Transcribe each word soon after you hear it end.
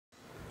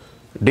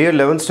Dear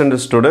 11th standard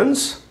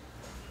students,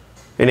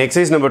 in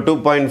exercise number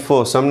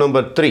 2.4, sum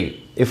number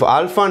 3, if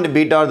alpha and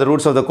beta are the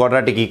roots of the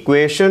quadratic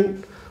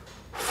equation,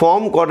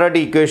 form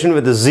quadratic equation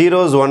with the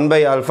zeros 1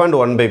 by alpha and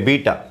 1 by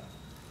beta.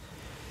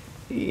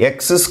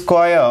 X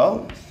square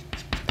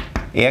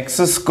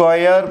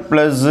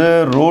plus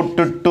root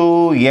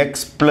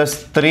 2x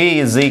plus 3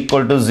 is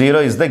equal to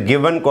 0 is the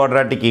given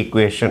quadratic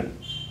equation.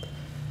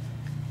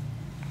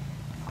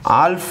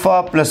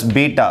 Alpha plus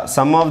beta,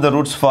 sum of the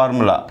roots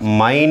formula,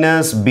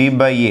 minus b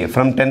by a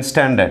from 10th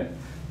standard.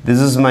 This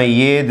is my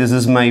a, this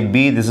is my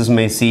b, this is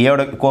my c.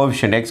 A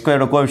coefficient, x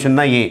square coefficient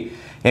is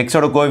a, x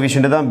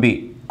coefficient is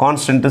b,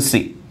 constant is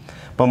c.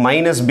 So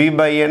minus b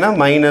by a na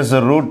minus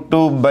root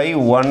 2 by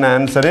 1,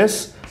 answer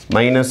is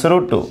minus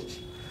root 2.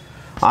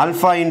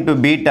 Alpha into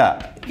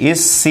beta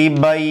is c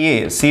by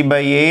a. C by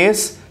a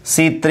is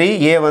c3.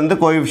 A is the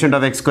coefficient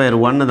of x square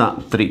 1 da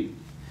 3.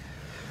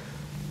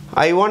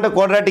 I want a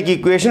quadratic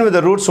equation with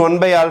the roots 1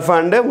 by alpha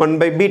and 1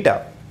 by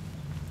beta.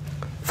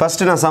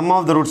 First na sum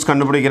of the roots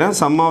kandupidikiren.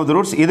 Sum of the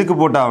roots idukku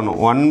pottavanum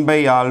 1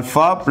 by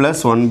alpha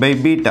plus 1 by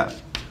beta.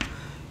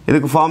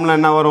 Idukku formula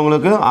enna varum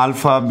ungalku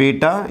alpha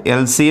beta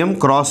LCM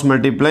cross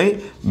multiply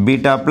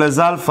beta plus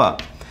alpha.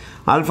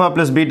 Alpha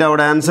plus beta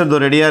oda answer do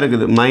ready ah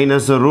irukku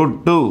minus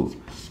root 2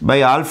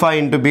 by alpha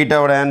into beta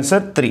oda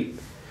answer 3.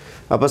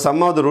 Appo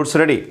sum of the roots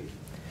ready.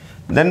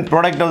 Then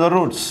product of the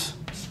roots.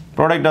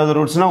 Product of the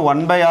roots now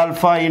 1 by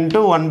alpha into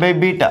 1 by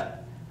beta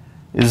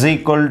is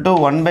equal to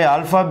 1 by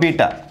alpha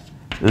beta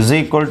is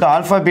equal to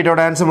alpha beta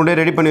oda answer mudde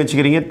ready panni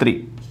vechikringa 3.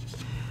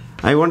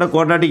 I want a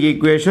quadratic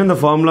equation. The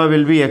formula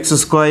will be x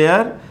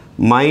square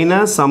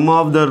minus sum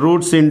of the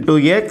roots into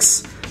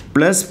x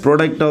plus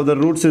product of the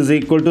roots is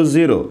equal to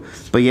 0.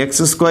 By x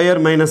square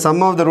minus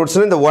sum of the roots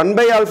in the 1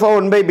 by alpha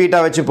 1 by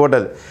beta vechi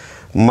potadu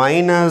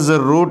minus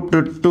root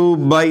 2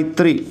 by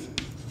 3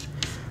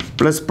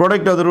 plus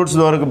product of the roots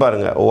dorukku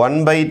parunga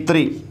 1 by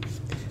 3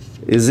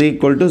 is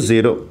equal to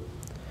 0.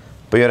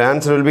 So your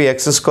answer will be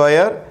x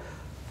square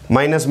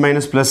minus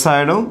minus plus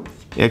aidum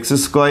x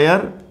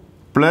square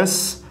plus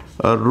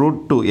root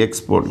 2x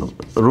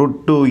root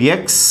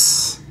 2x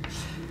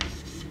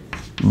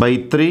by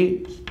 3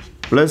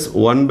 plus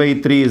 1 by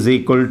 3 is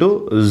equal to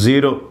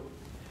 0.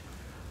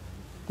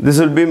 This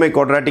will be my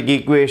quadratic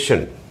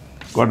equation.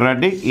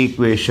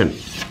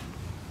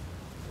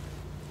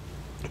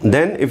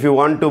 Then if you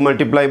want to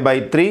multiply by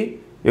 3,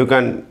 you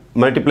can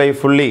multiply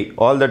fully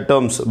all the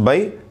terms by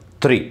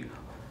 3.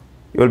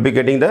 You will be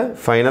getting the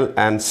final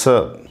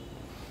answer.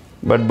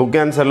 But book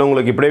answer la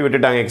ungalku ipdiye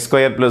vittanga x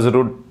square plus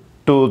root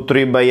 2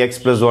 3 by x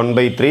plus 1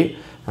 by 3.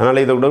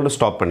 அதனால இதை கூட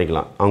stop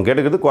பண்ணிக்கலாம். அவங்க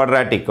கேட்குறது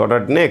quadratic.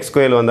 Quadratic x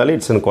square வந்தாலே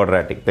it's in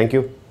quadratic. Thank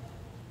you.